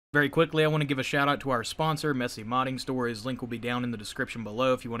Very quickly, I want to give a shout out to our sponsor, Messy Modding Store. His link will be down in the description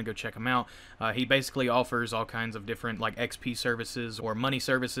below if you want to go check him out. He basically offers all kinds of different like XP services or money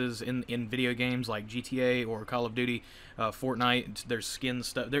services in video games like GTA or Call of Duty, Fortnite. There's skin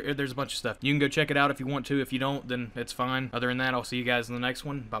stuff. There's a bunch of stuff. You can go check it out if you want to. If you don't, then it's fine. Other than that, I'll see you guys in the next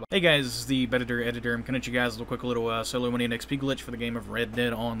one. Bye-bye. Hey guys, this is the Bedditor Editor. I'm coming at you guys with a quick little solo money and XP glitch for the game of Red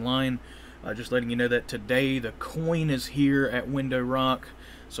Dead Online. Just letting you know that today the coin is here at Window Rock.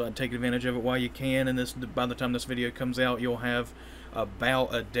 So I'd take advantage of it while you can, and by the time this video comes out, you'll have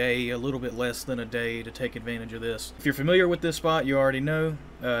about a day, a little bit less than a day, to take advantage of this. If you're familiar with this spot, you already know.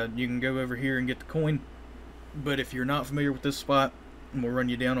 You can go over here and get the coin. But if you're not familiar with this spot, we'll run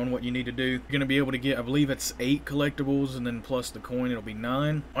you down on what you need to do. You're going to be able to get, I believe it's 8 collectibles, and then plus the coin, it'll be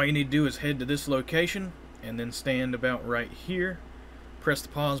 9. All you need to do is head to this location, and then stand about right here. Press the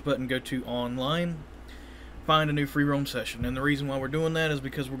pause button, go to online. Find a new free roam session, and the reason why we're doing that is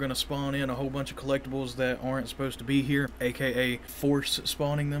because we're going to spawn in a whole bunch of collectibles that aren't supposed to be here, aka force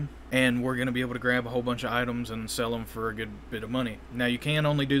spawning them, and we're going to be able to grab a whole bunch of items and sell them for a good bit of money. Now you can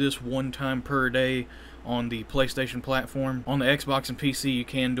only do this one time per day on the PlayStation platform. On the Xbox and PC you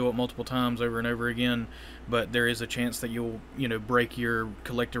can do it multiple times over and over again, but there is a chance that you'll break your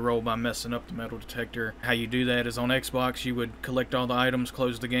collector roll by messing up the metal detector. How you do that is on Xbox you would collect all the items,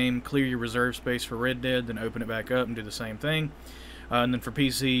 close the game, clear your reserve space for Red Dead, then open it back up and do the same thing. And then for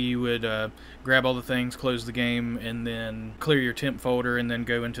PC you would grab all the things, close the game, and then clear your temp folder, and then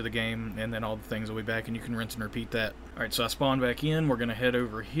go into the game, and then all the things will be back and you can rinse and repeat that. Alright, so I spawned back in. We're going to head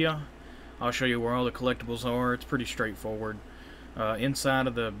over here. I'll show you where all the collectibles are. It's pretty straightforward. Inside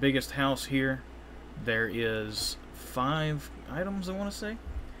of the biggest house here, there is 5 items, I want to say.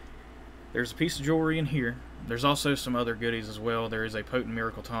 There's a piece of jewelry in here. There's also some other goodies as well. There is a potent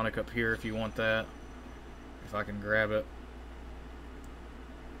miracle tonic up here if you want that. If I can grab it.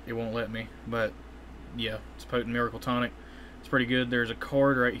 It won't let me, but yeah, it's potent miracle tonic. It's pretty good. There's a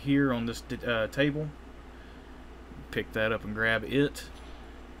card right here on this table. Pick that up and grab it.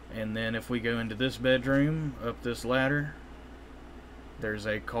 And then if we go into this bedroom, up this ladder, there's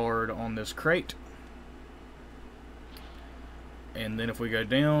a card on this crate. And then if we go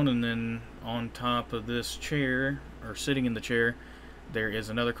down, and then on top of this chair, or sitting in the chair, there is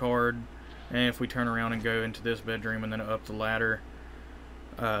another card. And if we turn around and go into this bedroom and then up the ladder,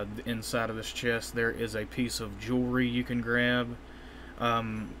 inside of this chest, there is a piece of jewelry you can grab.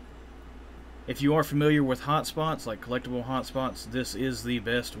 If you are familiar with hotspots, like collectible hotspots, this is the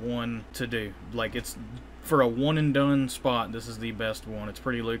best one to do. Like, it's for a one and done spot, this is the best one. It's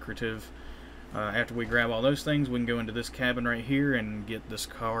pretty lucrative. After we grab all those things, we can go into this cabin right here and get this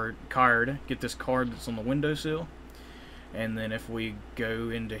card that's on the windowsill. And then if we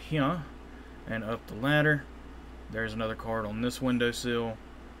go into here and up the ladder, there's another card on this windowsill.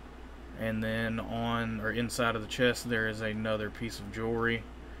 And then on, or inside of the chest, there is another piece of jewelry.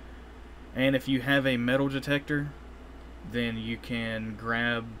 And if you have a metal detector, then you can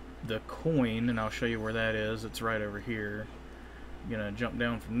grab the coin, and I'll show you where that is. It's right over here. You're gonna jump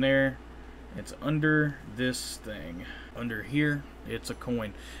down from there. It's under this thing. Under here, it's a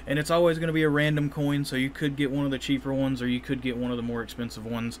coin. And it's always going to be a random coin, so you could get one of the cheaper ones, or you could get one of the more expensive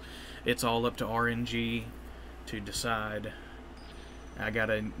ones. It's all up to RNG to decide. I got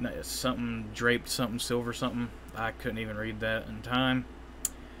something draped, something silver, something. I couldn't even read that in time.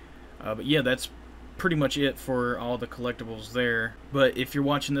 But yeah, that's pretty much it for all the collectibles there. But if you're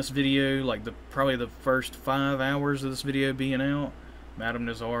watching this video, like probably the first 5 hours of this video being out, Madame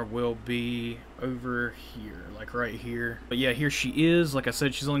Nazar will be over here, like right here. But yeah, here she is. Like I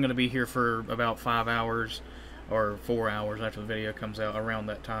said, she's only going to be here for about 5 hours or 4 hours after the video comes out, around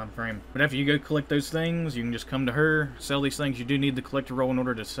that time frame. But after you go collect those things, you can just come to her, sell these things. You do need the collector roll in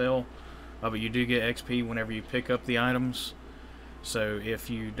order to sell, but you do get XP whenever you pick up the items. So if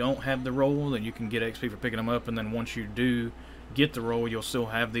you don't have the roll, then you can get XP for picking them up, and then once you do get the roll, you'll still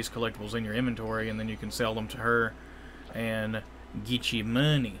have these collectibles in your inventory, and then you can sell them to her and get you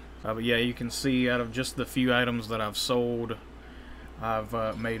money. But yeah, you can see out of just the few items that I've sold,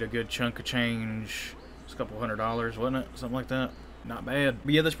 I've made a good chunk of change. It's a couple $100, wasn't it? Something like that. Not bad.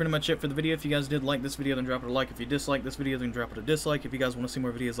 But yeah, that's pretty much it for the video. If you guys did like this video, then drop it a like. If you dislike this video, then drop it a dislike. If you guys want to see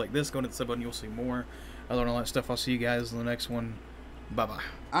more videos like this, go to the sub button, you'll see more. Other than all that stuff, I'll see you guys in the next one. Bye-bye.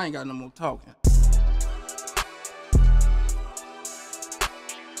 I ain't got no more talking.